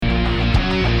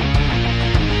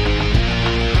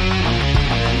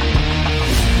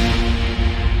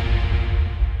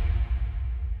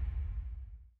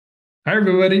Hi,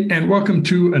 everybody, and welcome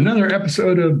to another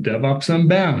episode of DevOps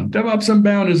Unbound. DevOps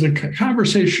Unbound is a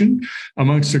conversation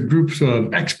amongst a group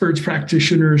of experts,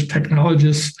 practitioners,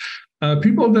 technologists,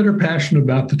 people that are passionate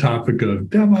about the topic of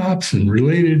DevOps and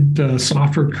related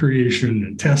software creation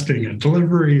and testing and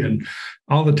delivery and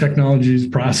all the technologies,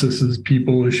 processes,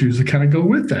 people, issues that kind of go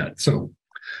with that. So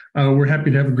we're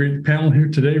happy to have a great panel here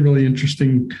today. Really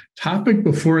interesting topic.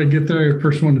 Before I get there, I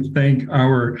first want to thank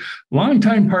our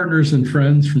longtime partners and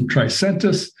friends from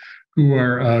Tricentis, who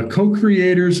are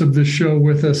co-creators of this show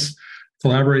with us,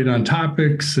 collaborate on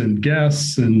topics and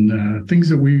guests and things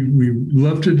that we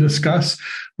love to discuss.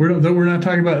 Though we're not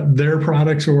talking about their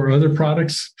products or other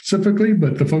products specifically,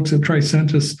 but the folks at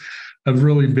Tricentis have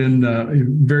really been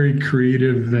very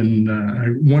creative and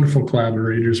wonderful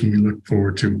collaborators, and we look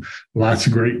forward to lots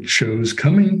of great shows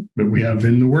coming that we have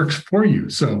in the works for you.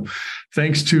 So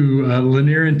thanks to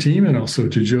Lanier and team, and also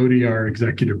to Jody, our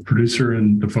executive producer,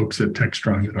 and the folks at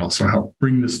TechStrong that also help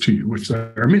bring this to you, which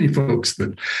there are many folks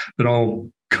that all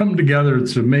come together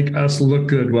to make us look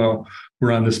good while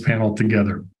we're on this panel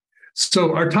together.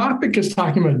 So our topic is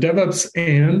talking about DevOps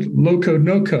and low-code,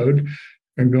 no-code,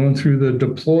 and going through the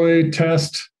deploy,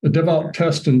 test, the develop,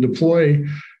 test, and deploy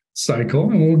cycle.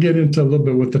 And we'll get into a little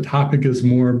bit what the topic is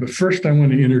more. But first, I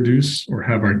want to introduce or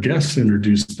have our guests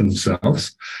introduce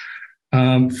themselves.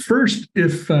 First,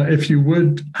 if you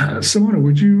would, Simona,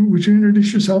 would you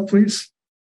introduce yourself, please?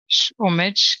 Sure,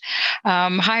 Mitch.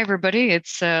 Hi, everybody.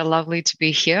 It's lovely to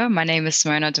be here. My name is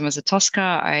Simona Domazetoska.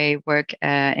 I work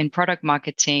in product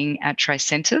marketing at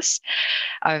Tricentis.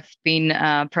 I've been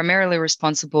primarily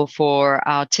responsible for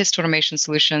our test automation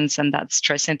solutions, and that's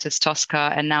Tricentis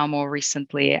Tosca, and now more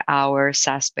recently, our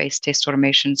SaaS-based test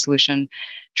automation solution,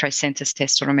 Tricentis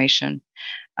Test Automation.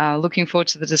 Looking forward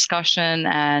to the discussion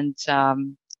and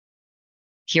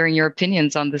hearing your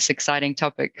opinions on this exciting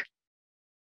topic.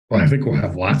 Well, I think we'll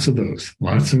have lots of opinions,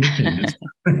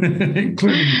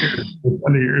 including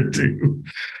here too.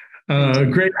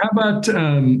 Great. How about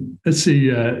let's see,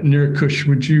 Nirankush?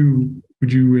 Would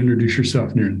you introduce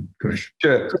yourself, Nirankush?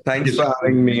 Sure. Thanks for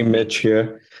having me, Mitch.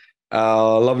 Here,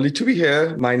 lovely to be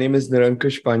here. My name is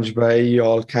Nirankush Panchbhai. You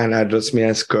all can address me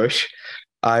as Kush.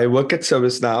 I work at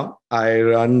ServiceNow. I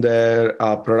run their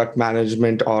product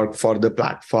management org for the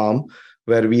platform,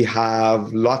 where we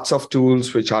have lots of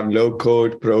tools which are low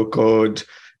code, pro code,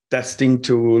 testing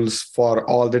tools for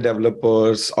all the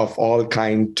developers of all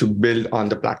kinds to build on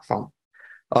the platform.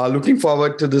 Looking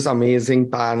forward to this amazing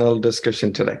panel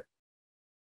discussion today.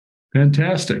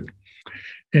 Fantastic.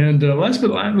 And last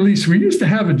but not least, we used to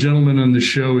have a gentleman on the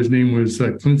show. His name was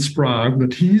Clint Sprauve,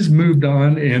 but he's moved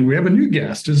on, and we have a new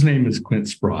guest. His name is Clint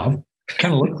Sprauve.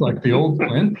 Kind of looks like the old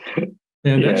Clint.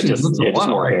 And actually, it looks a lot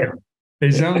like him.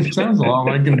 It sounds a lot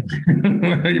like him.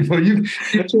 Well, you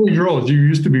changed roles. You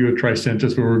used to be with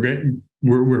Tricentis, but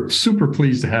we're super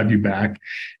pleased to have you back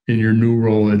in your new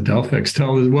role at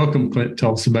Delphix. Welcome, Clint.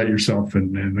 Tell us about yourself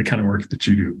and the kind of work that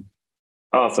you do.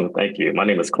 Awesome. Thank you. My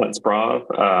name is Clint Sprauve.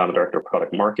 I'm Director of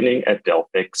Product Marketing at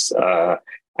Delphix.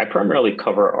 I primarily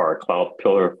cover our cloud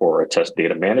pillar for test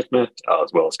data management,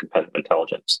 as well as competitive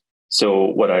intelligence. So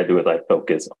what I do is I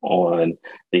focus on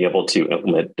being able to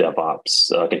implement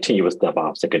DevOps, continuous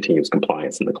DevOps and continuous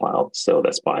compliance in the cloud. So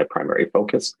that's my primary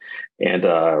focus. And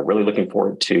really looking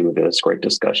forward to this great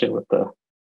discussion with the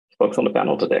folks on the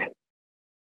panel today.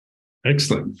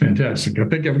 Excellent. Fantastic. I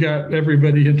think I've got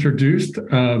everybody introduced.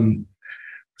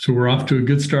 So we're off to a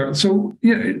good start. So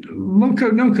yeah, low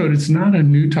code, no code, it's not a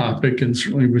new topic. And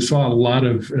certainly we saw a lot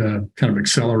of kind of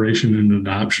acceleration in the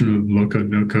adoption of low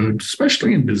code, no code,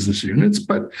 especially in business units,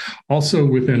 but also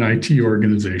within IT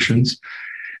organizations.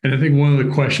 And I think one of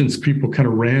the questions people kind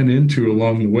of ran into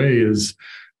along the way is,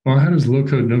 well, how does low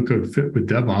code, no code fit with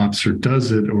DevOps, or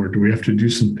does it, or do we have to do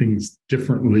some things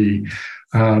differently?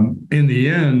 In the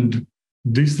end,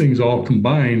 these things all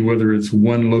combine, whether it's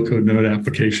one low-code node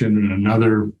application and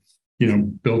another,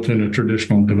 built in a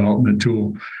traditional development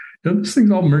tool. Those things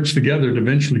all merge together to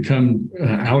eventually come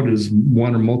out as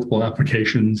one or multiple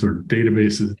applications or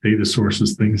databases, data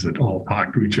sources, things that all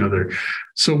talk to each other.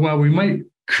 So while we might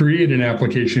create an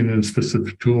application in a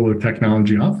specific tool or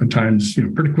technology, oftentimes,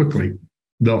 pretty quickly,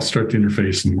 they'll start to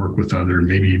interface and work with other,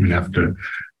 maybe even have to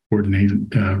coordinate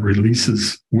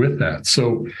releases with that.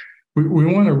 So we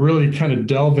want to really kind of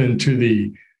delve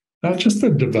into not just the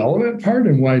development part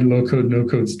and why low code, no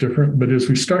code is different, but as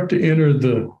we start to enter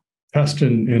the test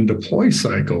and deploy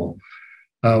cycle,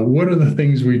 what are the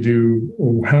things we do,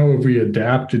 or how have we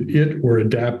adapted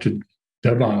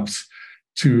DevOps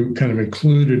to kind of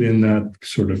include it in that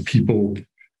sort of people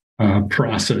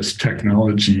process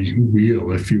technology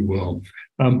wheel, if you will.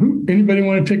 Anybody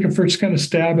want to take a first kind of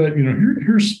stab at,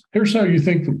 here's how you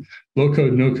think low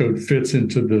code, no code fits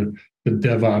into the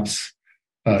DevOps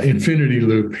infinity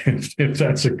loop, if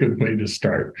that's a good way to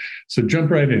start. So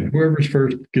jump right in. Whoever's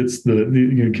first gets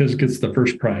gets the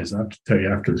first prize. I have to tell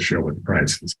you after the show what the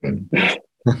prize is.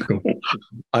 But go.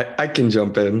 I can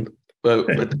jump in,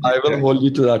 but I will hold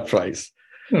you to that prize.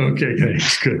 Okay,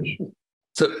 thanks. Good.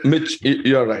 So, Mitch,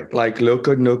 you're right. Like low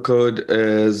code, no code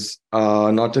is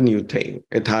not a new thing.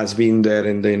 It has been there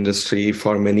in the industry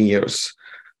for many years.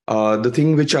 The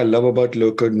thing which I love about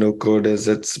low code, no code is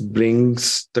it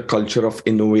brings the culture of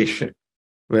innovation,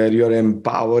 where you're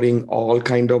empowering all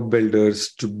kind of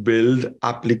builders to build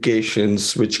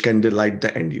applications which can delight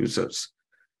the end users.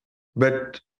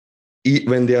 But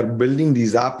when they are building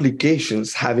these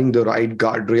applications, having the right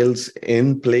guardrails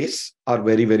in place are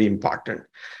very, very important.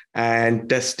 And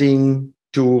testing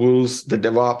tools, the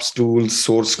DevOps tools,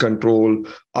 source control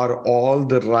are all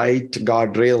the right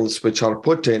guardrails which are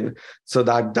put in so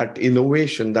that that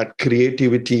innovation, that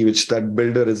creativity which that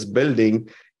builder is building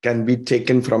can be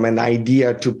taken from an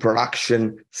idea to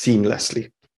production seamlessly.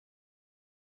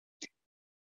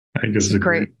 I think it's a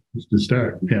great to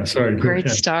start. Yeah, sorry. Great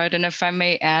start. And if I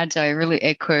may add, I really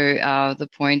echo the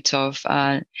point of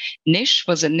Nish.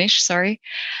 Was it Nish? Sorry.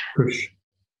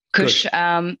 Kush.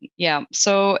 Yeah.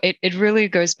 So it really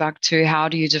goes back to how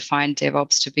do you define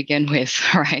DevOps to begin with,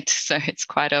 right? So it's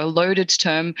quite a loaded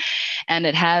term, and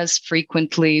it has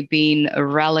frequently been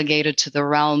relegated to the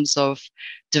realms of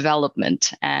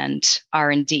development and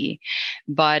R&D.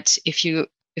 But if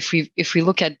we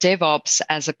look at DevOps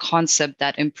as a concept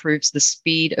that improves the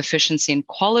speed, efficiency, and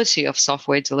quality of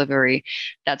software delivery,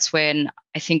 that's when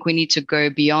I think we need to go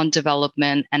beyond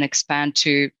development and expand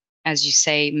to, as you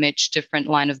say, Mitch, different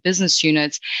line of business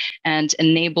units and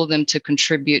enable them to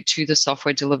contribute to the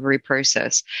software delivery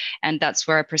process. And that's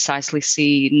where I precisely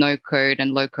see no-code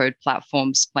and low-code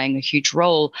platforms playing a huge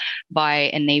role by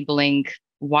enabling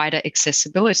wider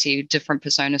accessibility, different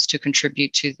personas to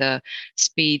contribute to the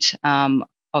speed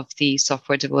of the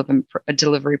software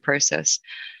delivery process.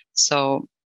 So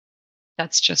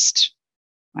that's just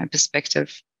my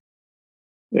perspective.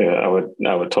 Yeah, I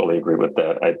would totally agree with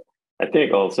that. I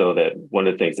think also that one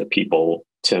of the things that people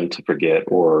tend to forget,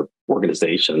 or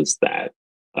organizations that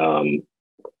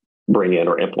bring in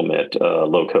or implement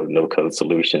low-code, no-code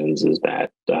solutions, is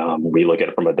that we look at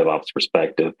it from a DevOps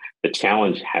perspective, the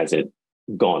challenge hasn't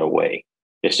gone away.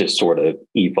 It's just sort of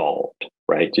evolved,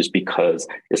 right? Just because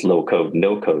it's low-code,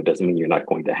 no-code doesn't mean you're not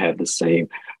going to have the same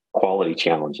quality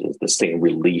challenges, the same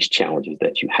release challenges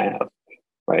that you have.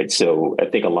 Right. So I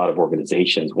think a lot of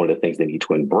organizations, one of the things they need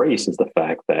to embrace is the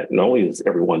fact that not only is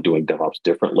everyone doing DevOps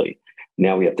differently,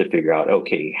 now we have to figure out,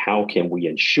 okay, how can we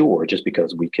ensure, just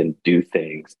because we can do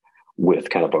things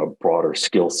with kind of a broader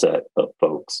skill set of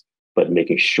folks, but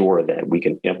making sure that we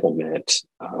can implement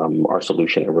our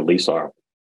solution and release our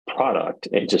product,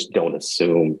 and just don't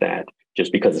assume that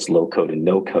just because it's low code and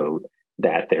no code,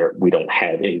 that we don't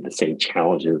have any of the same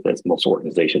challenges as most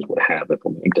organizations would have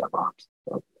implementing DevOps.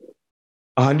 So.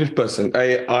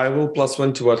 100%. I will plus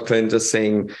one to what Clint is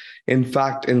saying. In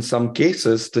fact, in some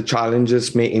cases, the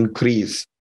challenges may increase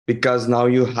because now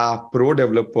you have pro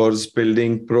developers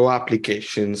building pro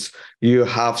applications, you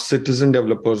have citizen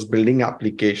developers building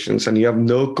applications, and you have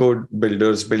no code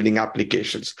builders building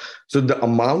applications. So the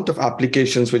amount of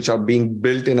applications which are being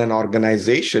built in an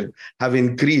organization have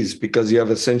increased because you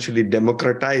have essentially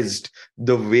democratized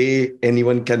the way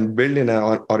anyone can build in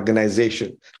an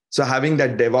organization. So having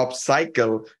that DevOps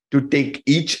cycle to take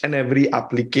each and every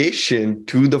application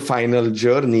to the final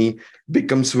journey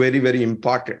becomes very, very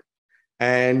important.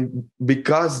 And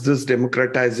because this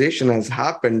democratization has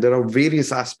happened, there are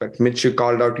various aspects. Mitch, you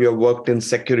called out, you have worked in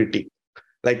security,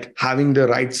 like having the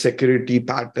right security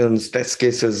patterns, test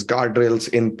cases, guardrails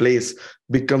in place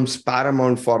becomes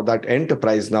paramount for that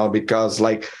enterprise now, because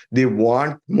like they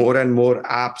want more and more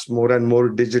apps, more and more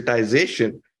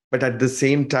digitization. But at the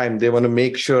same time, they want to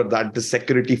make sure that the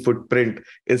security footprint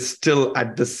is still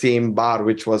at the same bar,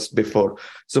 which was before.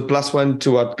 So plus one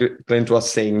to what Clint was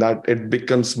saying, that it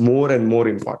becomes more and more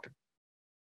important.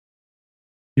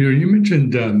 You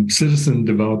mentioned citizen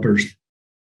developers.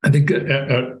 I think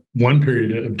at one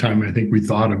period of time, I think we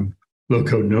thought of low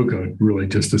code, no code, really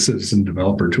just a citizen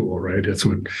developer tool, right? That's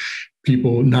what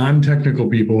people, non-technical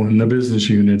people in the business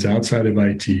units outside of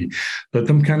IT, let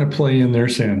them kind of play in their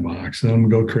sandbox and then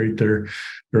go create their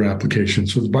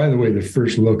applications. So by the way, the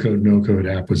first low code, no code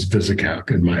app was VisiCalc,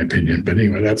 in my opinion. But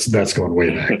anyway, that's going way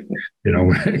back.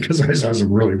 because I saw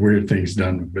some really weird things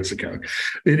done with VisiCalc.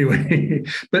 Anyway,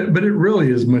 but it really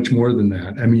is much more than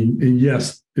that. I mean,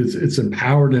 yes, it's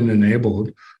empowered and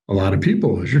enabled a lot of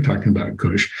people, as you're talking about,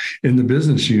 Kush, in the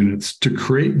business units to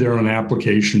create their own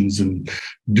applications and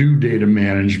do data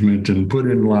management and put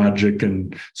in logic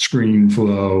and screen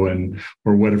flow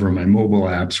or whatever, my mobile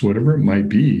apps, whatever it might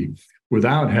be,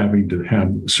 without having to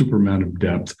have a super amount of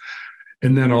depth.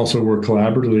 And then also work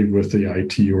collaboratively with the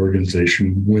IT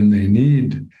organization when they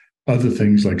need other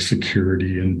things like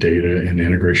security and data and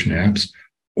integration apps.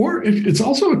 Or it's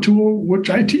also a tool which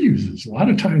IT uses. A lot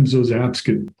of times those apps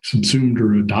get subsumed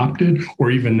or adopted or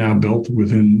even now built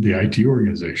within the IT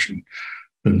organization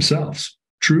themselves.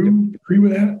 True? Agree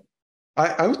with that?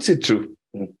 I would say true.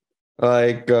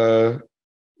 Like I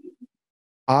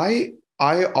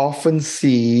often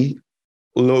see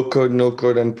low code, no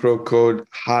code, and pro code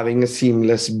having a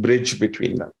seamless bridge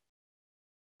between them.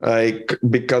 Like,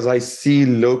 because I see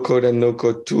low code and no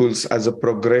code tools as a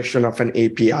progression of an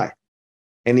API.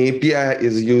 An API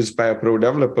is used by a pro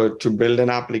developer to build an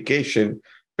application,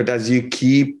 but as you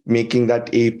keep making that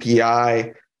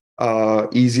API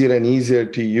easier and easier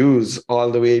to use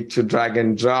all the way to drag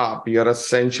and drop, you're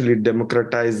essentially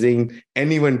democratizing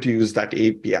anyone to use that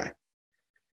API.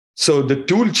 So the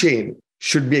tool chain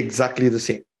should be exactly the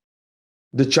same.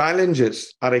 The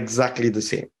challenges are exactly the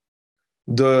same.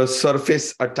 The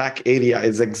surface attack area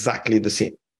is exactly the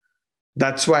same.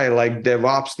 That's why like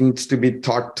DevOps needs to be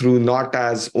thought through not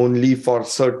as only for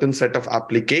certain set of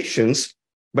applications,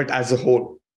 but as a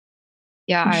whole.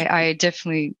 Yeah, I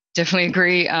definitely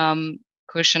agree,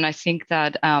 Kush. And I think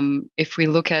that if we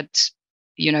look at,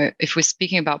 if we're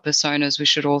speaking about personas, we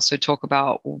should also talk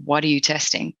about what are you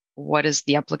testing? What is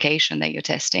the application that you're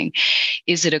testing?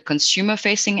 Is it a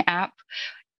consumer-facing app?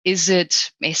 Is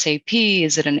it SAP?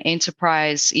 Is it an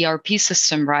enterprise ERP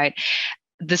system, right?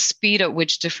 The speed at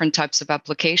which different types of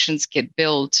applications get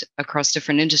built across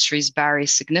different industries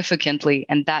varies significantly.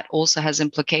 And that also has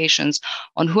implications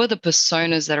on who are the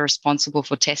personas that are responsible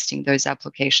for testing those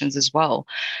applications as well.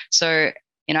 So,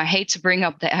 I hate to bring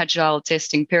up the agile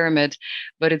testing pyramid,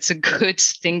 but it's a good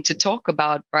thing to talk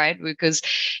about, right? Because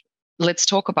let's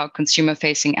talk about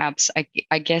consumer-facing apps.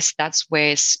 I guess that's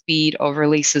where speed of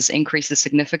releases increases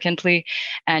significantly.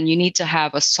 And you need to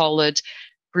have a solid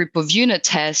group of unit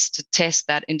tests to test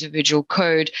that individual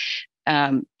code,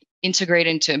 integrate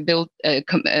into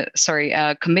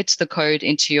commit the code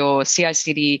into your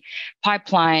CI/CD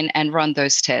pipeline and run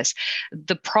those tests.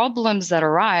 The problems that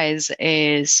arise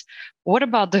is, what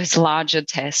about those larger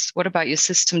tests? What about your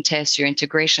system tests, your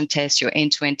integration tests, your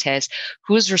end-to-end tests?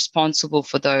 Who's responsible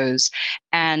for those?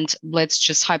 And let's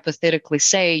just hypothetically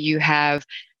say you have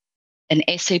an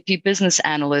SAP business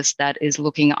analyst that is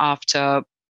looking after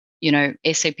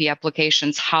SAP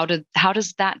applications. How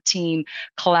does that team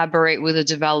collaborate with a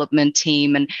development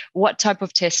team, and what type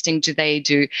of testing do they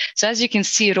do? So as you can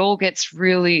see, it all gets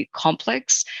really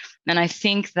complex. And I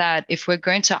think that if we're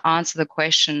going to answer the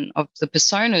question of the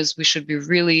personas, we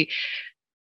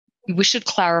should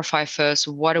clarify first,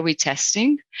 what are we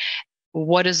testing?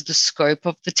 What is the scope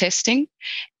of the testing?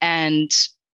 And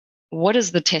what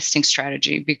is the testing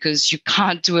strategy? Because you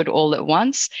can't do it all at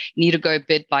once. You need to go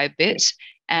bit by bit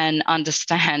and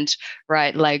understand,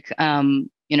 right,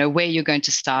 where you're going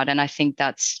to start. And I think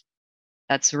that's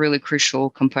a really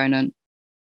crucial component.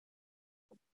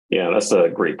 Yeah, that's a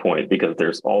great point, because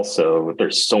there's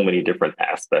so many different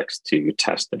aspects to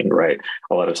testing, right?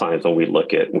 A lot of times when we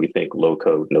think low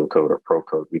code, no code, or pro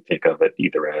code, we think of it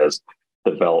either as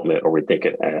development, or we think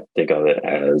of it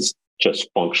as just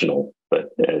functional.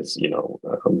 But as you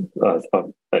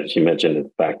mentioned,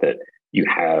 the fact that you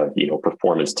have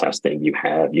performance testing, you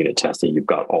have unit testing, you've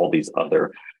got all these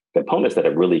other components that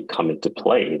have really come into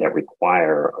play that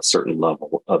require a certain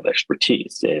level of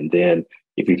expertise. And then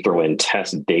if you throw in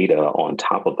test data on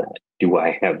top of that, do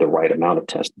I have the right amount of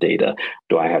test data?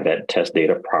 Do I have that test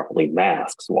data properly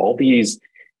masked? So all these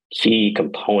key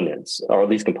components, all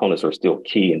these components are still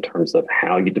key in terms of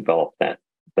how you develop that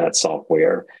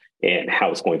software and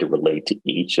how it's going to relate to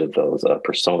each of those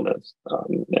personas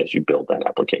as you build that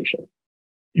application.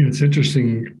 Yeah, it's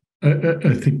interesting.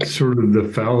 I think sort of the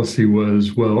fallacy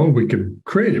was, well, we could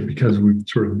create it because we've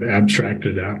sort of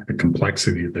abstracted out the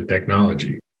complexity of the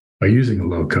technology by using a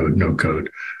low code, no code.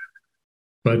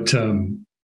 But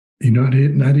not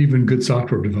even good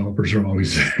software developers are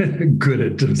always good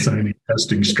at designing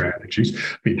testing strategies.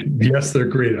 I mean, yes, they're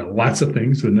great at lots of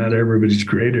things, but not everybody's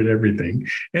great at everything.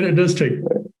 And it does take,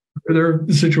 there are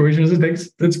situations it takes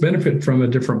that's benefit from a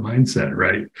different mindset,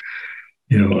 right?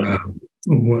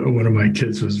 one of my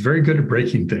kids was very good at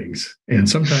breaking things, and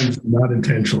sometimes not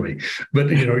intentionally. But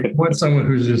you want someone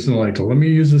who's just like, let me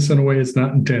use this in a way it's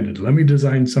not intended. Let me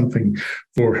design something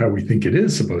for how we think it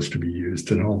is supposed to be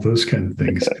used, and all those kind of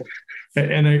things.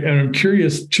 And I'm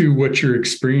curious too what your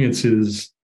experience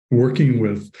is working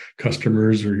with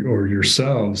customers or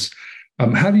yourselves.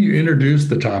 How do you introduce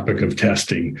the topic of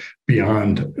testing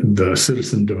beyond the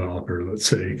citizen developer, let's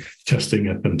say, testing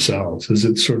it themselves? Is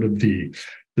it sort of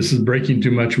this is breaking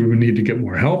too much, we would need to get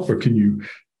more help, or can you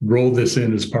roll this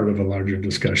in as part of a larger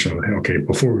discussion of, okay,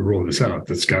 before we roll this out,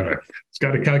 it's got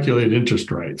to calculate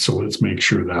interest right. So let's make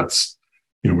sure that's,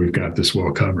 we've got this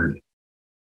well covered.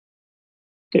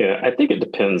 Yeah, I think it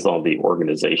depends on the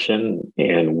organization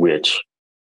and which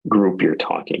group you're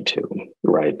talking to,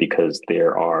 right? Because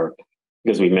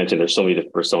we mentioned, there's so many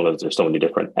different personas, there's so many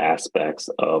different aspects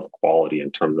of quality in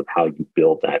terms of how you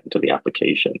build that into the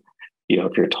application.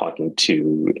 If you're talking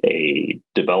to a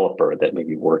developer that may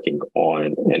be working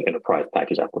on an enterprise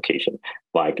package application,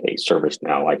 like a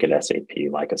ServiceNow, like an SAP,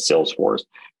 like a Salesforce,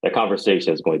 that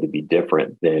conversation is going to be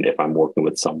different than if I'm working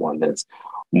with someone that's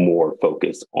more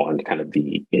focused on kind of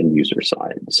the end user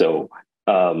side. So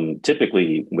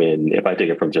typically, if I take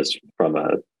it from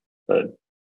a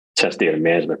test data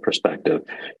management perspective,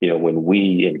 when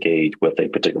we engage with a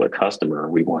particular customer,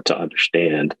 we want to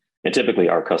understand, and typically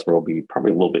our customer will be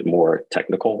probably a little bit more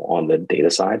technical on the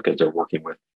data side because they're working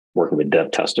with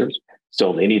dev testers.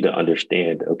 So they need to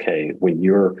understand, okay, when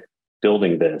you're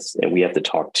building this, and we have to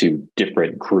talk to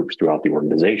different groups throughout the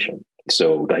organization.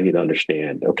 So I need to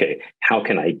understand, okay, how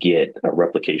can I get a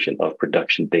replication of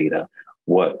production data?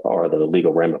 What are the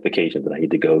legal ramifications that I need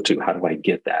to go to? How do I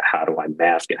get that? How do I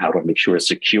mask it? How do I make sure it's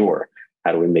secure?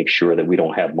 How do we make sure that we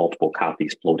don't have multiple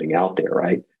copies floating out there,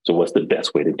 right? So what's the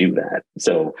best way to do that?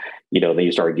 So, then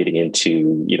you start getting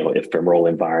into, ephemeral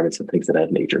environments and things of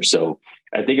that nature. So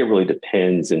I think it really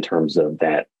depends in terms of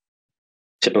that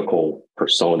typical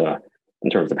persona,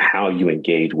 in terms of how you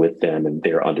engage with them and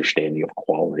their understanding of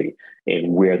quality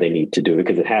and where they need to do it,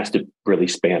 because it has to really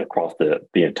span across the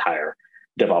entire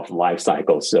DevOps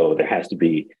lifecycle. So there has to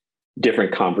be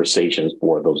different conversations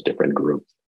for those different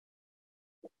groups.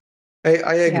 I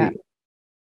agree.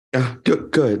 Yeah.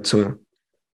 Go ahead, Simona.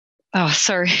 Oh,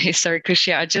 sorry, Kush.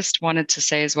 I just wanted to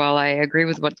say as well, I agree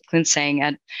with what Clint's saying.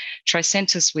 At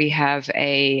Tricentis, we have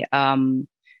a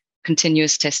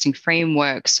continuous testing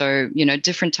framework. So,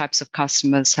 different types of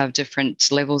customers have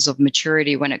different levels of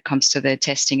maturity when it comes to their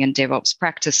testing and DevOps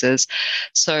practices.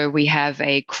 So we have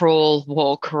a crawl,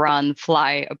 walk, run,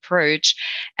 fly approach.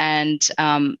 And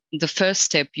the first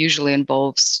step usually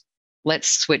involves, let's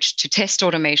switch to test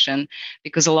automation,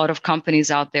 because a lot of companies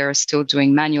out there are still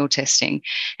doing manual testing.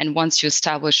 And once you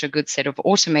establish a good set of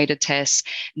automated tests,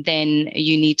 then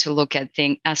you need to look at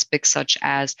aspects such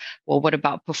as, well, what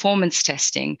about performance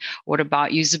testing? What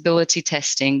about usability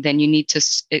testing? Then you need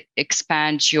to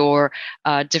expand your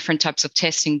different types of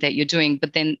testing that you're doing.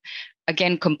 But then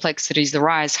again, complexities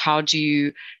arise. How do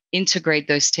you integrate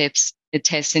those tests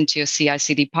into your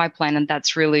CI/CD pipeline? And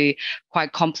that's really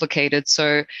quite complicated.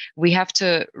 So we have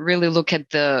to really look at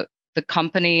the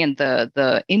company and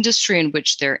the industry in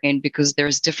which they're in, because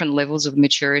there's different levels of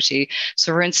maturity.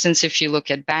 So for instance, if you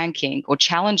look at banking or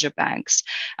challenger banks,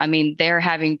 they're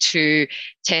having to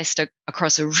test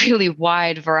across a really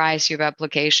wide variety of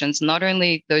applications, not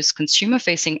only those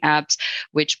consumer-facing apps,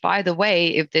 which, by the way,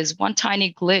 if there's one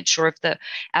tiny glitch or if the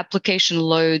application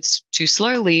loads too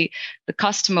slowly, the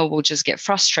customer will just get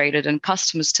frustrated, and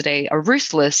customers today are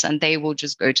ruthless and they will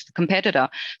just go to the competitor.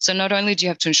 So not only do you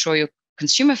have to ensure your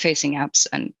consumer-facing apps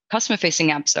and customer-facing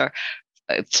apps are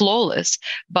flawless,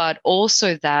 but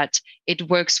also that it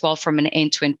works well from an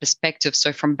end-to-end perspective.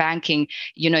 So from banking,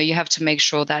 you have to make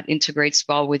sure that integrates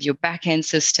well with your back-end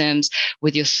systems,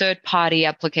 with your third-party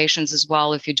applications as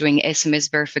well, if you're doing SMS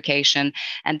verification,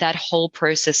 and that whole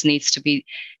process needs to be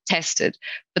tested.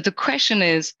 But the question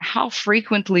is, how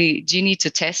frequently do you need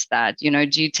to test that? Do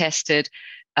you test it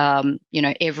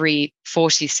every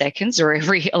 40 seconds or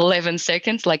every 11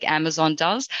 seconds, like Amazon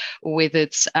does with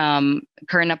its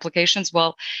current applications?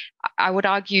 Well, I would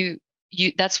argue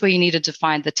that's where you need to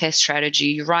define the test strategy.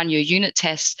 You run your unit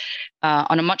tests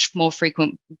on a much more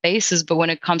frequent basis, but when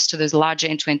it comes to those larger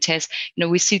end-to-end tests,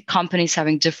 we see companies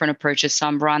having different approaches.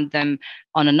 Some run them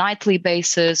on a nightly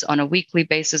basis, on a weekly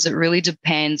basis. It really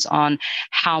depends on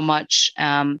how much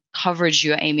coverage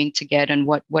you're aiming to get and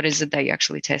what is it that you're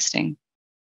actually testing.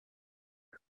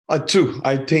 True.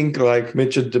 I think, like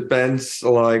Mitch, it depends,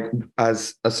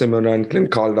 as Simona and Clint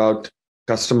called out,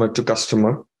 customer to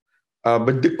customer.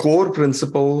 But the core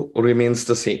principle remains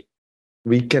the same.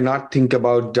 we cannot think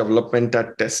about development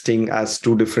and testing as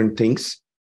two different things.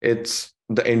 It's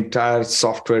the entire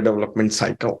software development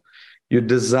cycle. You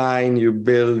design, you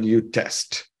build, you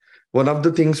test. One of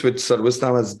the things which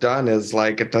ServiceNow has done is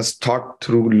like it has thought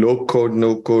through low code,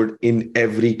 no code in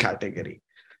every category.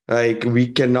 Like we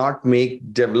cannot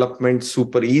make development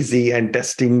super easy and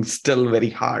testing still very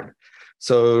hard.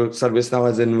 So ServiceNow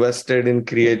has invested in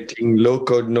creating low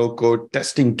code, no code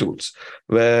testing tools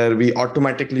where we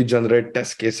automatically generate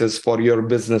test cases for your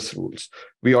business rules.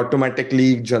 We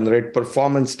automatically generate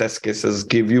performance test cases,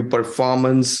 give you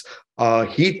performance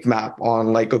heat map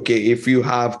on like, okay, if you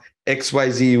have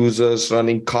XYZ users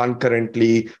running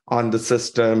concurrently on the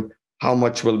system, how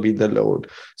much will be the load?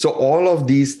 So all of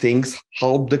these things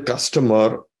help the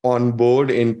customer onboard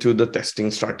into the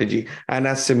testing strategy. And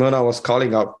as Simona was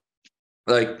calling out,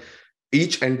 like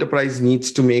each enterprise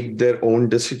needs to make their own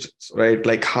decisions, right?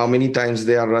 Like how many times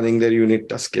they are running their unit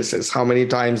test cases, how many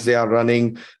times they are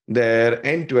running their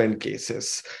end-to-end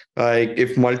cases. Like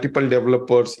if multiple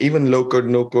developers, even low code,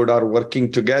 no code are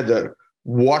working together,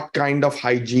 what kind of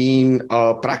hygiene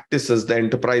practices the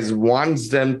enterprise wants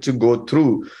them to go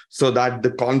through so that the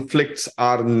conflicts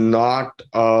are not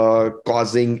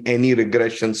causing any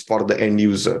regressions for the end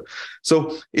user.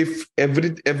 So if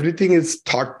everything is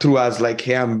thought through as like,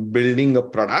 hey, I'm building a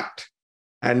product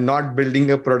and not building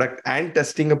a product and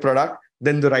testing a product,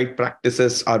 then the right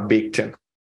practices are baked in.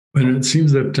 And it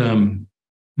seems that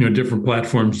different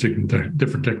platforms,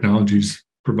 different technologies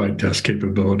provide test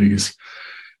capabilities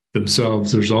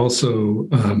themselves. There's also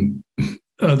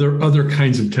other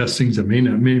kinds of testings that may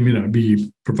not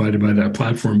be provided by that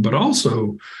platform, but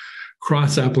also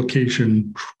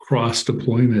cross-application,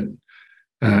 cross-deployment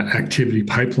activity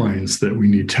pipelines that we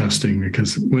need testing.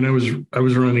 Because when I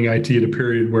was running IT at a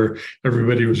period where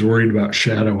everybody was worried about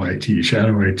shadow IT.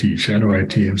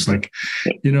 It's like,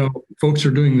 folks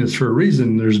are doing this for a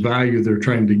reason. There's value they're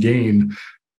trying to gain.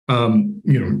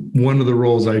 One of the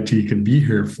roles IT can be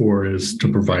here for is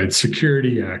to provide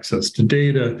security, access to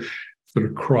data, sort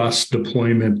of cross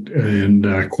deployment and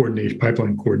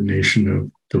pipeline coordination of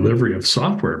delivery of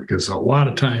software, because a lot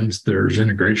of times there's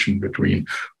integration between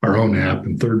our own app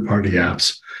and third-party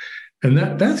apps. And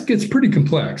that gets pretty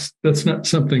complex. That's not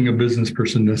something a business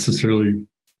person necessarily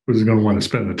was going to want to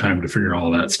spend the time to figure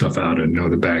all that stuff out and know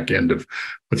the back end of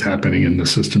what's happening in the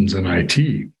systems in IT.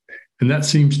 And that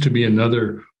seems to be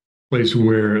another place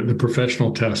where the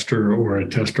professional tester or a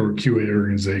test or QA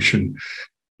organization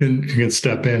can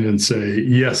step in and say,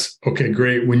 yes, okay,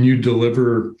 great. When you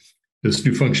deliver this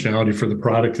new functionality for the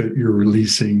product that you're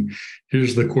releasing,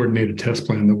 here's the coordinated test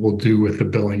plan that we'll do with the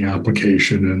billing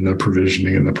application and the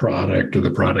provisioning of the product or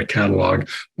the product catalog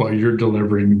while you're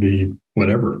delivering the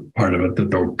whatever part of it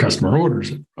that the customer orders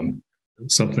it from,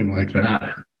 something like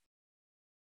that.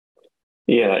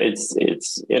 Yeah, it's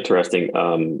interesting.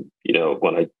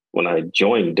 When I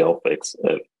joined Delphix,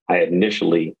 I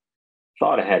initially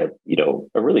thought I had a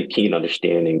really keen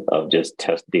understanding of just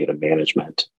test data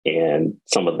management and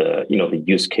some of the the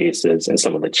use cases and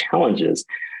some of the challenges.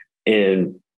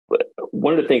 And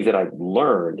one of the things that I've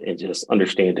learned in just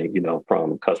understanding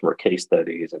from customer case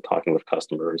studies and talking with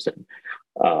customers and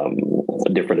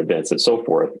different events and so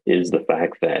forth is the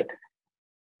fact that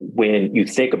when you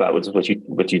think about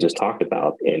what you just talked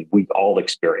about, and we've all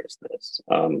experienced this,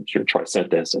 your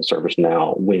Tricentis and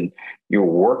ServiceNow, when you're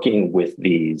working with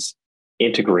these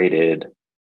integrated,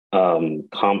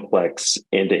 complex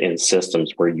end-to-end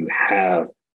systems where you have,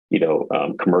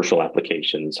 commercial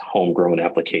applications, homegrown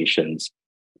applications,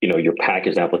 your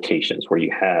packaged applications where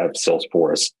you have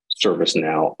Salesforce,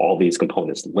 ServiceNow, all these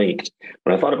components linked.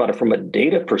 When I thought about it from a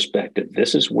data perspective,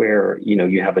 this is where,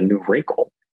 you have a new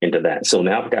wrinkle into that. So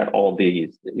now I've got all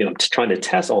these, trying to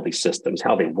test all these systems,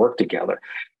 how they work together.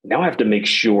 Now I have to make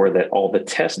sure that all the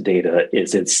test data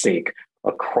is in sync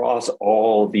across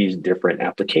all these different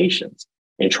applications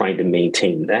and trying to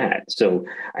maintain that. So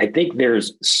I think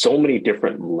there's so many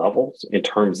different levels in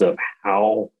terms of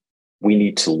how we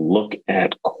need to look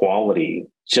at quality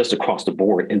just across the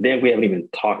board. And then we haven't even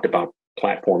talked about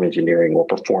platform engineering or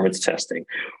performance testing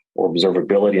or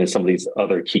observability and some of these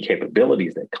other key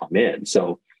capabilities that come in.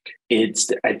 So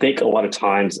I think a lot of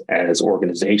times as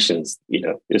organizations,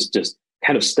 it's just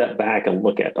kind of step back and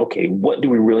look at, okay, what do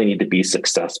we really need to be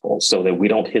successful so that we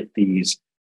don't hit these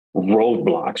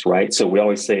roadblocks, right? So we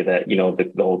always say that,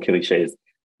 the old cliche is,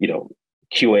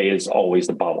 QA is always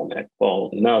the bottleneck. Well,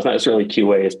 no, it's not necessarily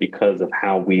QA. It's because of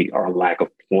how our lack of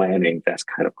planning that's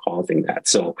kind of causing that.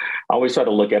 So I always try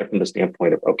to look at it from the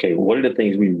standpoint of, okay, what are the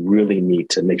things we really need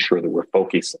to make sure that we're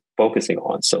focusing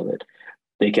on so that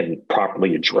they can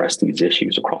properly address these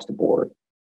issues across the board?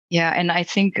 Yeah, and I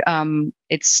think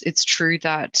it's true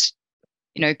that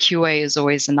QA is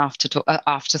always an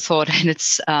afterthought, and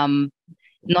it's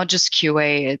not just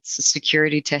QA, it's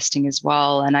security testing as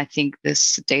well. And I think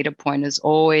this data point is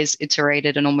always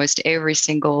iterated in almost every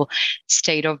single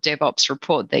state of DevOps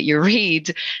report that you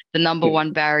read. The number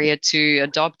one barrier to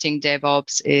adopting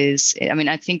DevOps is,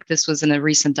 I think this was in a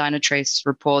recent Dynatrace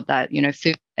report that,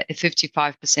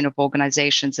 55% of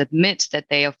organizations admit that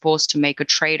they are forced to make a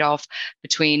trade-off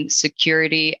between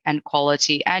security and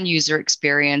quality and user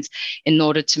experience in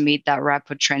order to meet that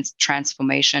rapid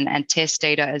transformation. And test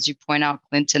data, as you point out,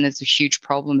 Clinton, is a huge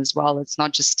problem as well. It's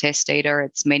not just test data,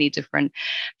 it's many different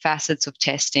facets of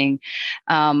testing.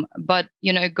 But,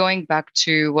 going back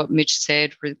to what Mitch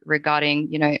said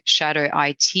regarding, shadow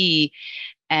IT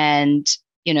and,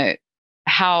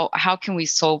 how can we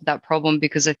solve that problem?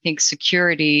 Because I think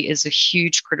security is a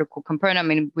huge critical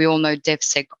component. We all know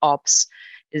DevSecOps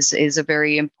is a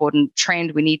very important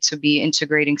trend. We need to be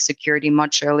integrating security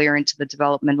much earlier into the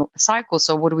development cycle.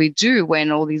 So what do we do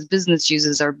when all these business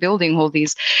users are building all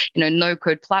these,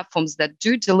 no-code platforms that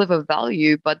do deliver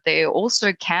value, but they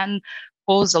also can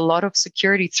cause a lot of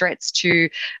security threats to,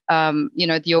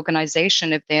 the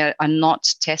organization if they are not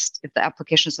if the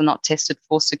applications are not tested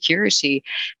for security,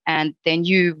 and then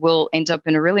you will end up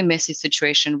in a really messy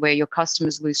situation where your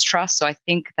customers lose trust. So I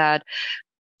think that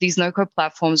these no-code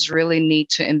platforms really need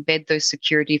to embed those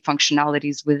security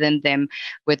functionalities within them,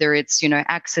 whether it's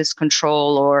access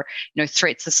control or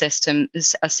threats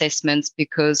assessments,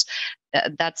 because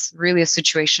that's really a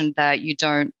situation that you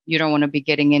don't want to be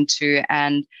getting into.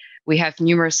 And we have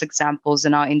numerous examples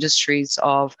in our industries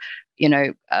of,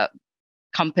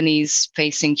 companies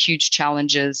facing huge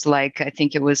challenges. Like I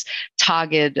think it was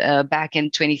Target back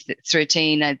in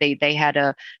 2013. They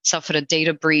had suffered a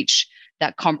data breach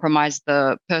that compromised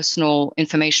the personal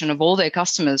information of all their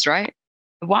customers, right?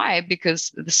 Why?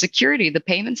 Because the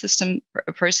payment system,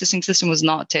 processing system was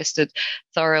not tested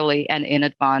thoroughly and in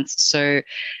advance. So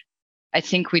I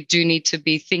think we do need to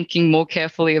be thinking more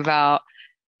carefully about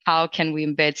how can we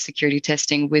embed security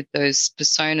testing with those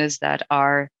personas that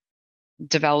are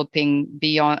developing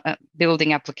beyond,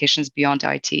 building applications beyond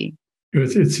IT.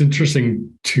 It's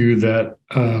interesting too that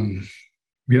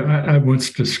I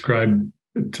once described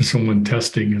to someone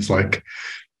testing as like,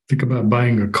 think about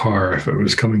buying a car if it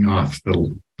was coming off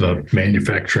the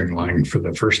manufacturing line for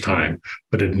the first time,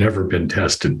 but it had never been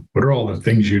tested. What are all the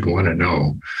things you'd want to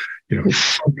know?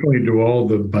 Do all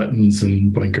the buttons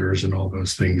and blinkers and all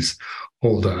those things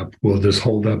hold up? Will this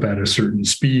hold up at a certain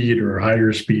speed or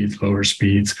higher speeds, lower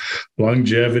speeds?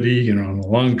 Longevity, on a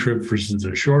long trip versus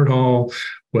a short haul.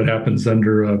 What happens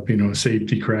under a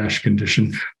safety crash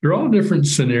condition? They're all different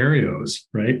scenarios,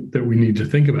 right? That we need to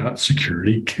think about.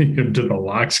 Security, do the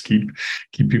locks keep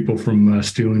people from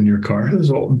stealing your car? There's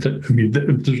a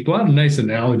lot of nice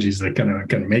analogies that kind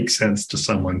of make sense to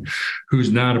someone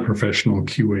who's not a professional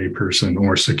QA person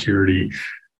or security,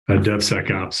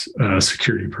 DevSecOps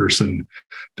security person,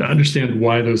 to understand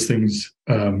why those things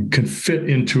can fit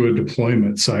into a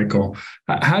deployment cycle.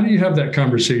 How do you have that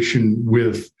conversation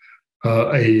with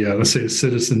let's say a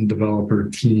citizen developer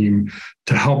team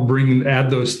to help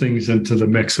add those things into the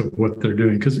mix of what they're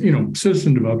doing? Because,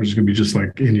 citizen developers can be just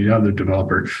like any other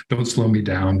developer. Don't slow me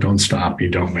down. Don't stop me.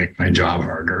 Don't make my job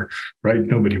harder, right?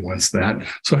 Nobody wants that.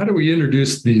 So how do we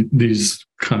introduce these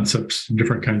concepts,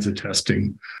 different kinds of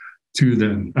testing to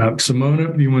them?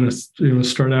 Simona, do you want to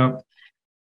start out?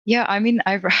 Yeah,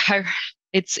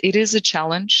 it is a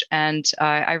challenge. And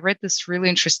I read this really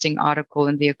interesting article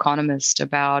in The Economist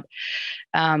about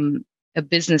a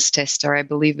business tester. I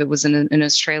believe it was an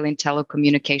Australian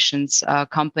telecommunications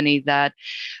company, that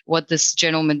what this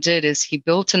gentleman did is he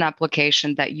built an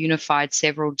application that unified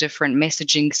several different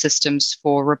messaging systems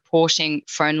for reporting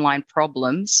phone line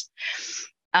problems.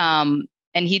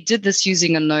 And he did this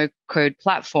using a no-code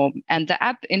platform. And the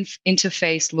app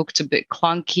interface looked a bit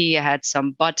clunky. It had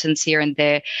some buttons here and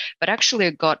there, but actually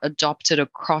it got adopted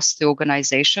across the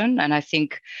organization. And I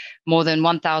think more than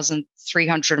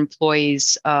 1,300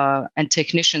 employees and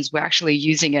technicians were actually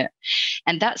using it.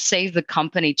 And that saved the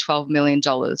company $12 million.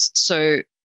 So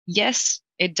yes,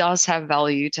 it does have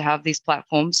value to have these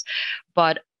platforms.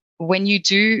 But when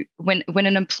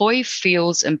an employee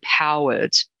feels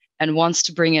empowered and wants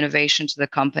to bring innovation to the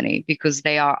company, because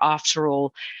they are, after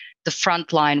all, the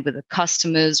front line with the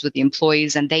customers, with the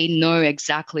employees, and they know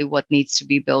exactly what needs to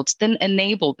be built, then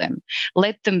enable them,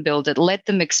 let them build it, let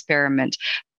them experiment.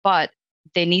 But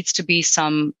there needs to be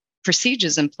some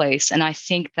procedures in place. And I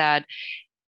think that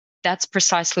that's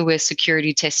precisely where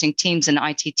security testing teams and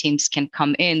IT teams can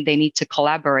come in. They need to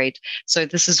collaborate. So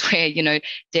this is where,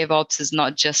 DevOps is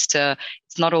not just,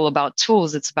 it's not all about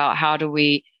tools. It's about how do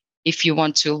we, if you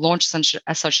want to launch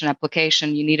such an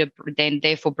application, you need to then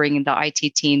therefore bring in the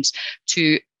IT teams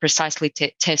to precisely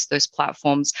test those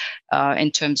platforms in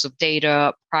terms of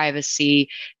data, privacy,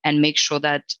 and make sure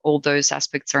that all those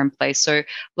aspects are in place. So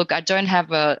look, I don't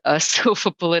have a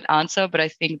silver bullet answer, but I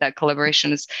think that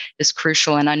collaboration is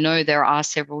crucial. And I know there are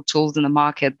several tools in the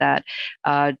market that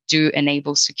do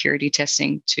enable security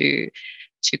testing to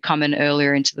come in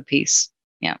earlier into the piece.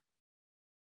 Yeah.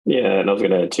 Yeah, and I was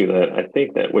going to add to that. I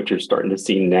think that what you're starting to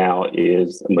see now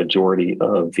is a majority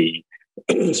of the,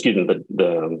 excuse me,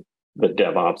 the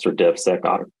DevOps or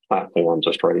DevSecOps platforms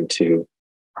are starting to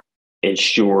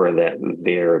ensure that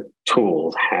their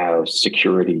tools have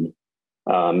security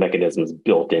mechanisms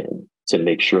built in to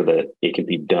make sure that it can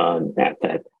be done at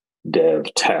that dev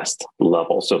test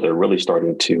level. So they're really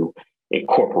starting to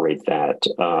incorporate that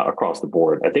across the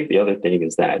board. I think the other thing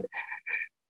is that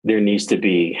there needs to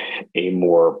be a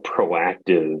more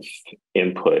proactive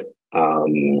input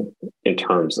in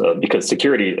terms of, because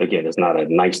security, again, is not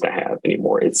a nice to have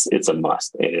anymore. It's a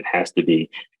must, and it has to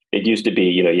be. It used to be,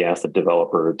 you ask the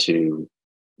developer to,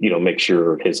 make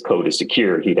sure his code is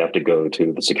secure. He'd have to go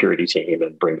to the security team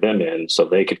and bring them in so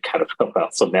they could kind of help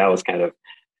out. So now it's kind of,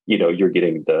 you're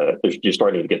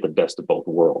starting to get the best of both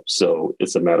worlds. So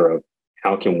it's a matter of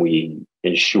how can we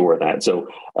ensure that? So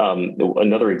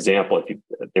another example,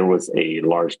 there was a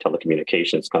large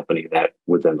telecommunications company that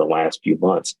within the last few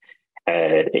months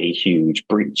had a huge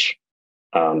breach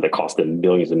that cost them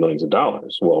millions and millions of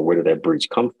dollars. Well, where did that breach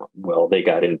come from? Well, they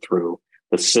got in through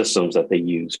the systems that they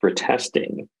use for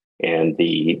testing, and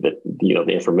the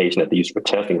information that they use for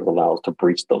testing allows to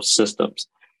breach those systems.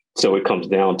 So it comes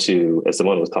down to, as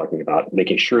Simona was talking about,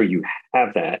 making sure you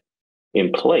have that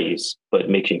in place, but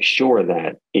making sure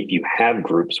that if you have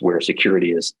groups where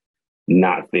security is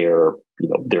not their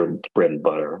bread and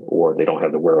butter, or they don't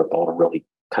have the wherewithal to really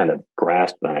kind of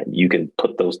grasp that, you can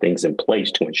put those things in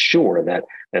place to ensure that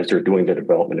as they're doing their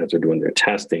development, as they're doing their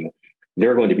testing,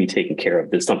 they're going to be taken care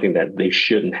of. There's something that they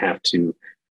shouldn't have to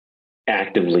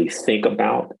actively think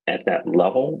about at that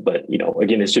level. But,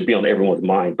 again, it should be on everyone's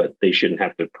mind, but they shouldn't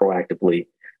have to proactively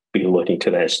be looking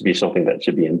to that. It should be something that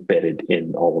should be embedded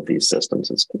in all of these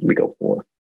systems as we go forward.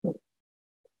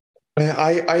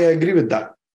 I agree with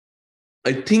that.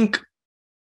 I think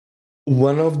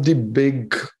one of the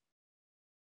big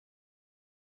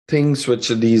things which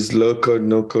these low-code,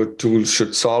 no-code tools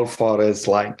should solve for is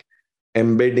like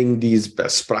embedding these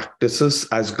best practices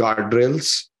as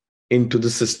guardrails into the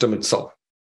system itself.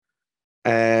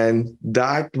 And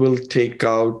that will take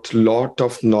out a lot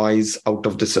of noise out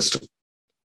of the system.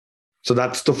 So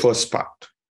that's the first part.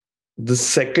 The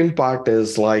second part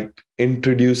is like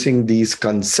introducing these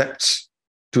concepts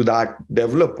to that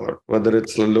developer, whether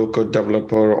it's a low-code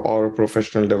developer or a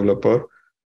professional developer,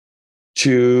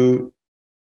 to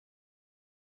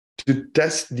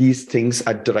test these things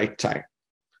at the right time.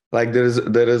 Like there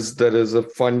is a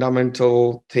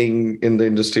fundamental thing in the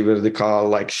industry where they call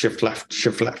like shift left.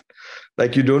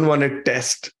 Like you don't want to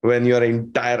test when your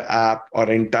entire app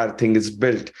or entire thing is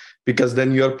built, because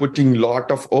then you're putting a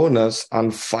lot of onus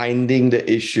on finding the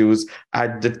issues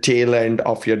at the tail end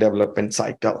of your development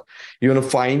cycle. You want to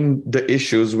find the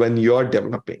issues when you're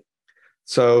developing.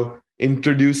 So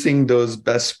introducing those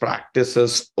best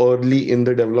practices early in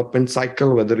the development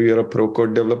cycle, whether you're a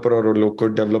pro-code developer or a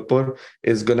low-code developer,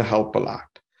 is going to help a lot.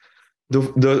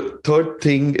 The third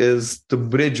thing is the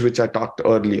bridge, which I talked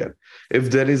earlier.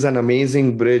 If there is an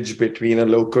amazing bridge between a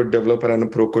low-code developer and a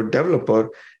pro-code developer,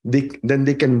 then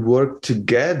they can work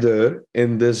together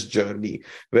in this journey,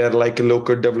 where like a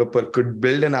low-code developer could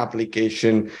build an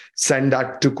application, send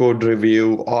that to code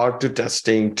review or to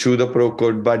testing to the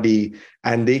pro-code buddy,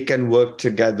 and they can work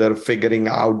together figuring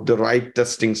out the right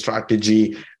testing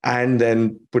strategy and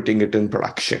then putting it in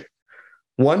production.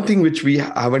 One thing which we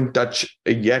haven't touched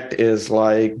yet is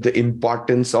like the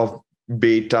importance of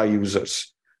beta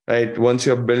users, right? Once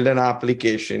you build an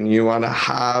application, you want to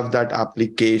have that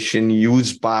application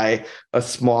used by a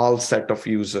small set of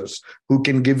users who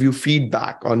can give you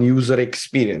feedback on user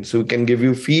experience, who can give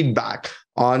you feedback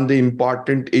on the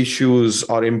important issues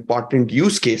or important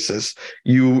use cases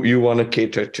you want to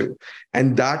cater to.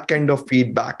 And that kind of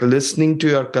feedback, listening to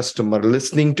your customer,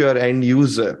 listening to your end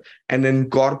user, and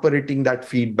incorporating that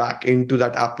feedback into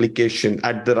that application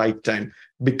at the right time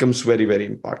becomes very, very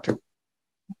important.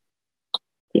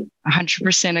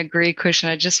 100% agree, Kush.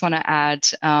 And I just want to add,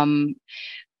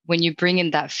 when you bring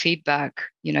in that feedback,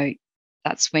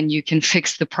 that's when you can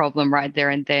fix the problem right there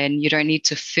and then. You don't need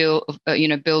to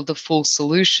build the full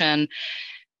solution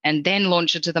and then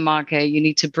launch it to the market. You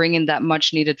need to bring in that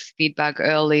much needed feedback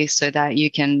early so that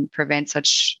you can prevent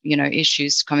such,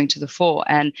 issues coming to the fore.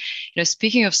 And,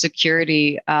 speaking of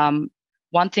security,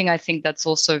 one thing I think that's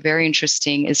also very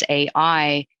interesting is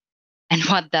AI and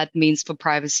what that means for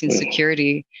privacy and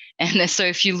security. And so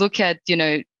if you look at,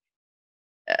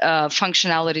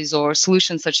 functionalities or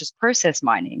solutions such as process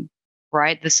mining,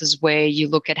 right? This is where you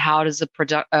look at how does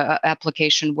the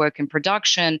application work in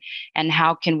production and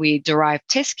how can we derive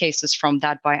test cases from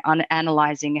that by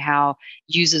analyzing how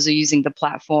users are using the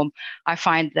platform. I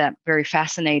find that very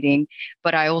fascinating,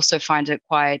 but I also find it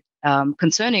quite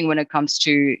concerning when it comes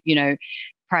to,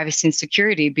 privacy and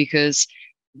security, because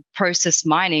process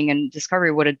mining and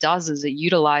discovery, what it does is it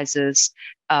utilizes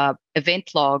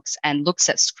event logs and looks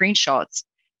at screenshots.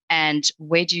 And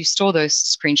where do you store those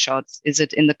screenshots? Is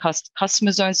it in the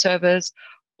customer zone servers,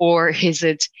 or is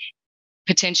it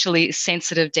potentially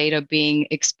sensitive data being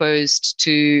exposed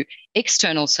to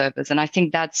external servers? And I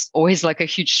think that's always like a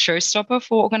huge showstopper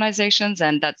for organizations.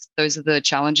 And those are the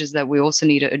challenges that we also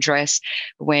need to address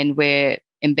when we're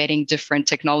embedding different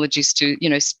technologies to,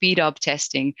 speed up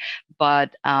testing,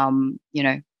 but,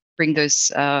 bring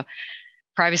those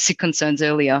privacy concerns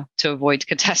earlier to avoid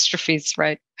catastrophes,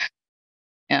 right?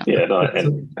 Yeah, no,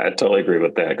 and I totally agree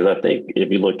with that, because I think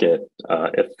if you look at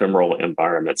ephemeral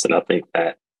environments, and I think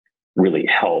that really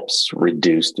helps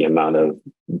reduce the amount of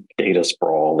data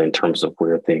sprawl in terms of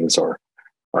where things are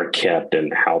kept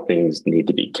and how things need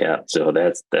to be kept. So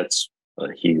that's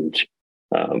a huge.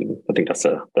 I think that's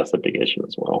a big issue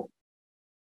as well.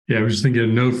 Yeah, I was just thinking, a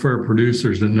note for our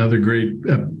producers. Another great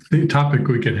topic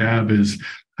we could have is,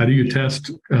 how do you test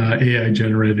AI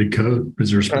generated code?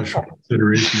 Is there special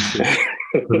considerations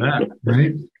for that,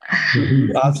 right?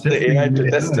 Ask the AI to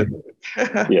test it.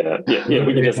 Yeah.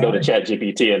 We can just go to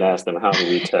ChatGPT and ask them, how do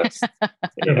we test?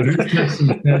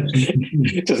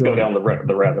 Just go down the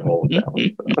rabbit hole with that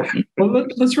one. Well,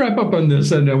 let's wrap up on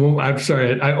this. And I'm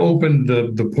sorry, I opened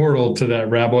the portal to that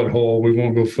rabbit hole. We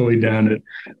won't go fully down it.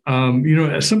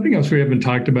 Something else we haven't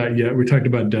talked about yet. We talked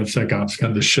about DevSecOps,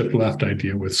 kind of the shift left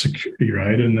idea with security,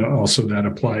 right? And also that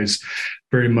applies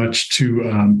very much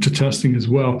to testing as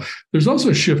well. There's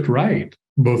also a shift right,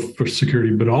 both for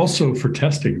security, but also for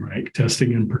testing, right?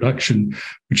 Testing in production,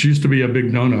 which used to be a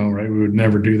big no-no, right? We would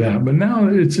never do that. But now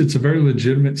it's a very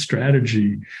legitimate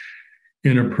strategy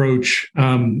and approach.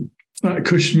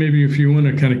 Kush, maybe if you want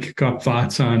to kind of kick off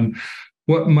thoughts on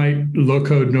what might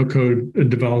low-code, no-code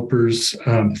developers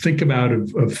think about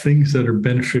of things that are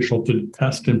beneficial to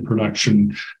test in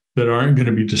production that aren't going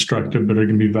to be destructive, but are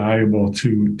going to be valuable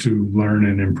to learn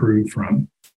and improve from.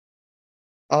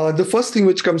 The first thing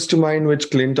which comes to mind, which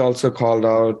Clint also called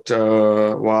out,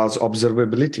 was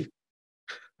observability,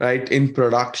 right? In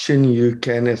production, you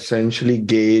can essentially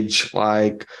gauge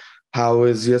how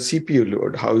is your CPU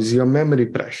load? How is your memory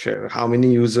pressure? How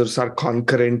many users are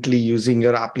concurrently using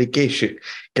your application?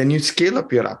 Can you scale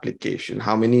up your application?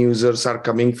 How many users are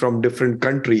coming from different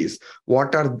countries?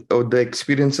 What are the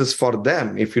experiences for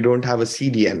them if you don't have a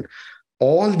CDN?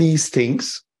 All these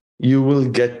things you will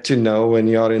get to know when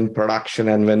you're in production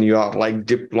and when you are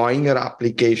deploying your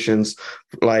applications,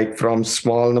 from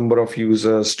small number of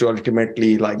users to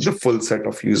ultimately the full set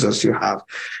of users you have.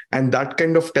 And that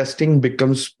kind of testing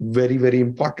becomes very, very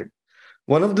important.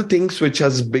 One of the things which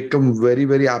has become very,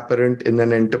 very apparent in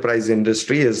an enterprise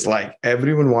industry is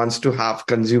everyone wants to have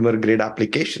consumer grade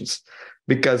applications.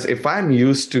 Because if I'm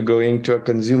used to going to a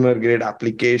consumer grade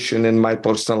application in my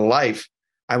personal life,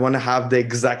 I want to have the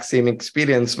exact same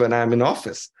experience when I'm in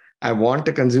office. I want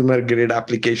a consumer grade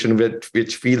application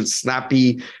which feels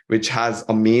snappy, which has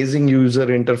amazing user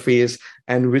interface,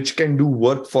 and which can do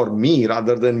work for me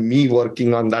rather than me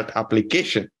working on that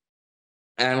application.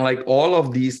 And all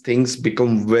of these things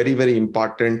become very, very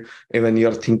important when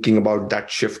you're thinking about that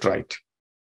shift right.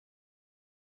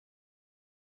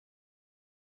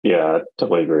 Yeah, I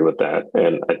totally agree with that.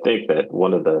 And I think that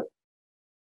one of the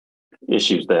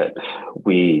issues that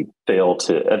we fail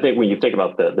to, I think when you think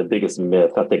about the biggest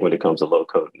myth, I think when it comes to low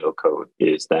code, no code,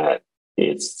 is that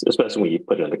it's, especially when you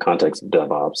put it in the context of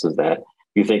DevOps, is that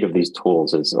you think of these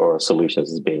tools or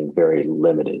solutions as being very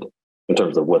limited in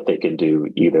terms of what they can do,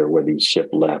 either whether you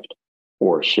shift left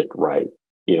or shift right,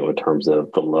 in terms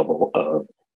of the level of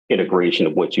integration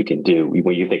of what you can do.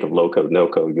 When you think of low code, no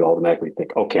code, you automatically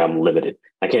think, okay, I'm limited.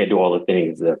 I can't do all the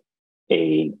things that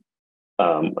a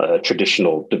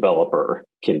traditional developer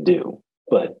can do,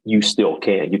 but you still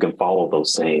can. You can follow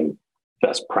those same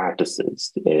best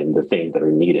practices and the things that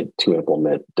are needed to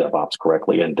implement DevOps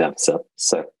correctly and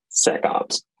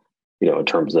DevSecOps. in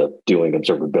terms of doing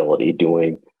observability,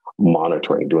 doing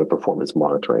monitoring, doing performance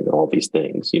monitoring, and all these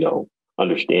things,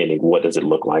 understanding what does it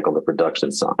look like on the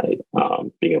production side,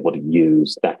 being able to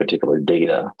use that particular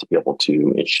data to be able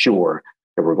to ensure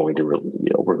that we're going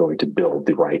to build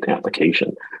the right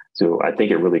application. So I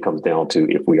think it really comes down to,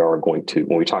 if we are going to,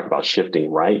 when we talk about shifting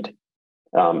right,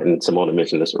 and Simona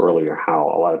mentioned this earlier,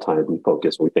 how a lot of times when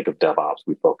we think of DevOps,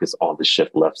 we focus on the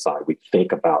shift left side. We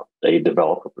think about a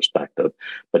developer perspective,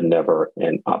 but never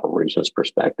an operations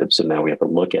perspective. So now we have to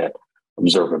look at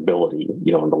observability,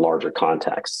 in the larger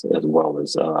context, as well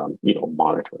as,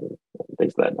 monitoring and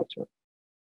things of that nature.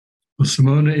 Well,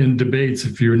 Simona, in debates,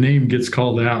 if your name gets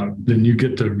called out, then you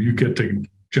get to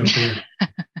jump in.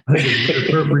 I think it's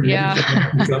appropriate.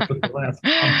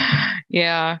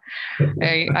 Yeah.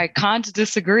 I can't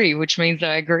disagree, which means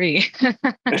I agree.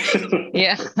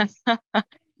 Yeah.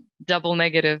 Double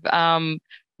negative.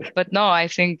 But no, I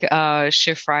think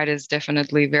shift right is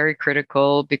definitely very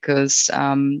critical, because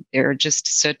there are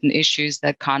just certain issues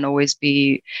that can't always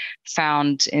be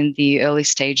found in the early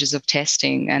stages of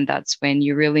testing. And that's when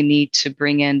you really need to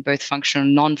bring in both functional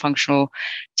and non-functional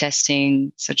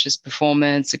testing, such as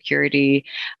performance, security.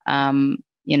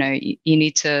 You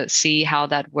need to see how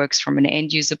that works from an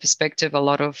end user perspective. A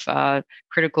lot of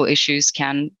critical issues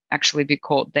can actually be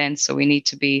caught then. So we need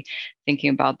to be thinking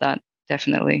about that,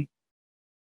 definitely.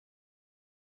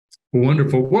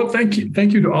 Wonderful. Well, thank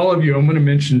you to all of you. I'm going to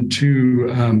mention to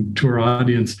our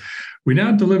audience, we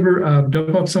now deliver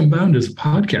DevOps Unbound as a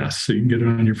podcast, so you can get it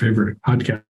on your favorite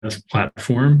podcast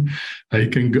platform. You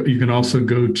can also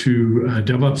go to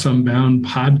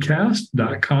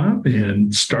DevOpsUnboundPodcast.com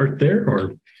and start there,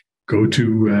 or go to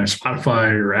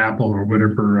Spotify or Apple or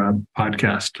whatever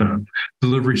podcast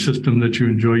delivery system that you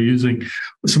enjoy using.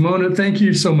 Simona, thank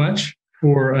you so much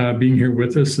for being here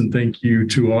with us. And thank you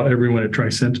to everyone at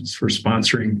Tricentis for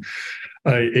sponsoring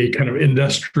a kind of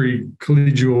industry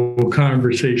collegial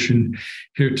conversation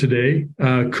here today.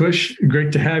 Kush,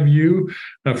 great to have you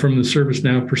from the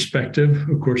ServiceNow perspective.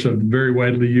 Of course, a very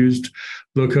widely used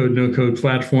low-code, no-code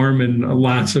platform, and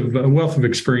lots of wealth of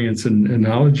experience and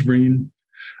knowledge bringing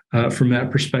from that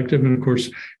perspective. And of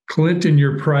course, Clint, in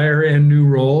your prior and new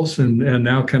roles, and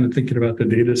now kind of thinking about the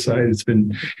data side, it's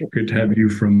been good to have you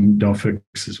from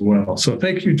Delphix as well. So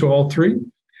thank you to all three.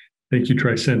 Thank you,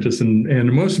 Tricentis,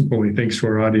 and most importantly, thanks to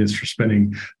our audience for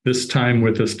spending this time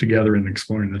with us together and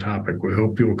exploring the topic. We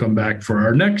hope you will come back for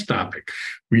our next topic.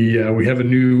 We have a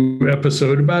new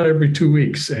episode about every 2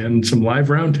 weeks and some live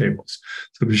roundtables.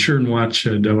 So be sure and watch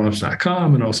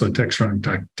DevOps.com and also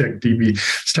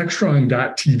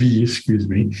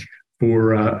TechStrong.tv,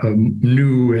 for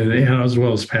new and as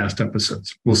well as past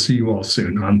episodes. We'll see you all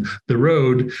soon on the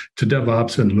road to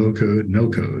DevOps and low code, no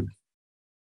code.